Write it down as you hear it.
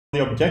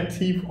The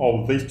objective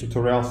of this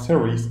tutorial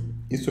series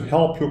is to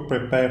help you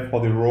prepare for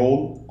the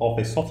role of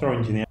a software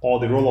engineer or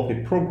the role of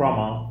a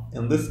programmer.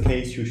 In this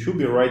case, you should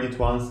be ready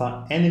to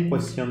answer any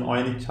question or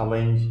any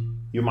challenge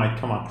you might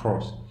come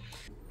across.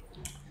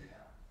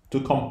 To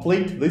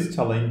complete this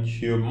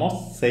challenge, you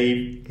must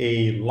save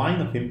a line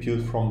of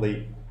input from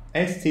the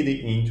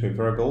std into a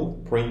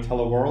variable, print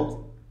hello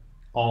world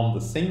on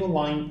the single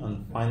line,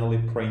 and finally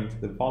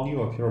print the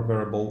value of your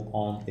variable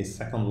on a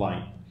second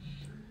line.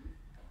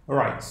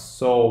 Alright,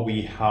 so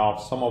we have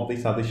some of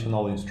these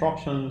additional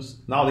instructions.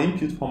 Now the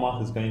input format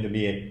is going to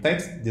be a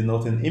text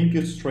denoting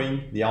input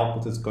string. The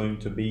output is going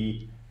to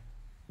be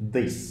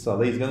this. So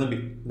this is going to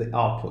be the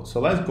output. So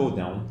let's go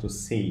down to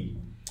C.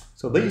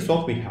 So this is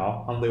what we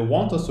have, and they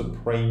want us to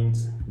print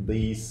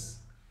this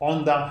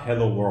under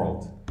hello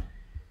world.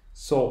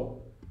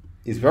 So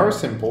it's very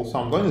simple. So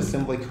I'm going to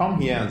simply come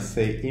here and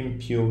say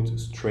input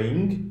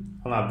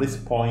string, and at this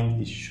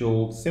point it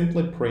should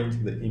simply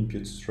print the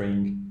input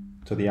string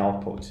to the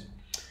output.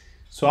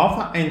 So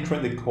after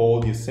entering the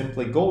code, you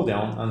simply go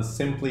down and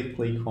simply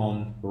click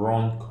on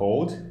run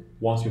code.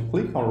 Once you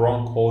click on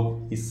run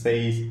code, it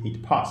says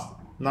it passed.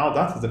 Now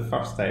that is the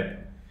first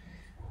step.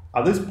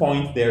 At this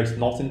point, there is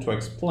nothing to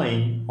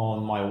explain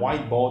on my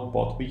whiteboard,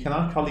 but we can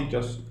actually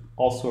just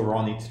also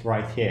run it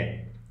right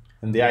here.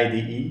 In the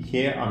IDE,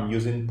 here I'm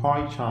using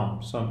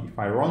PyCharm. So if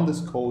I run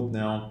this code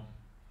now,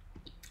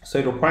 so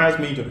it requires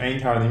me to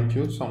enter an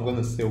input. So I'm going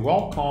to say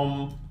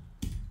welcome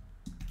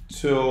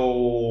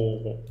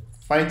to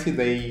 30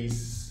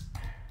 days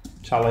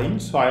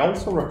challenge. So I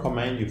also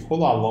recommend you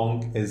follow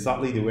along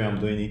exactly the way I'm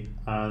doing it.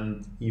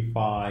 And if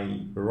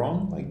I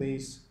run like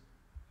this,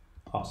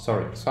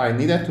 so I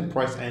needed to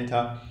press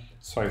enter.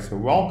 So I say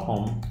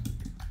welcome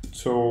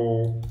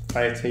to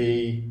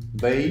 30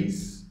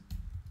 days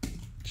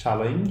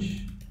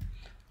challenge,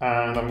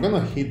 and I'm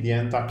gonna hit the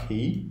enter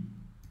key.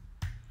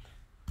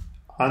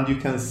 And you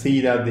can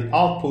see that the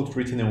output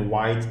written in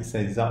white is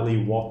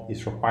exactly what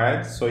is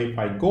required. So if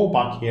I go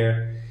back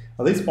here,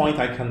 at this point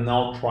I can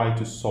now try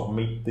to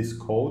submit this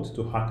code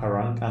to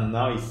HackerRank, and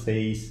now it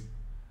says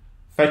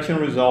fetching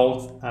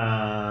results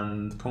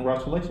and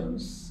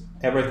congratulations,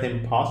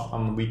 everything passed,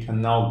 and we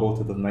can now go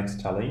to the next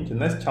challenge. The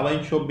next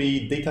challenge should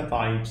be data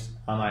types,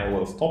 and I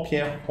will stop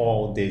here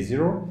for day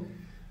 0.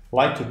 I'd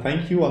like to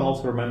thank you, and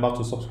also remember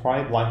to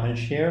subscribe, like and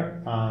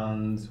share,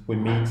 and we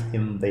meet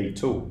in day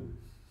 2.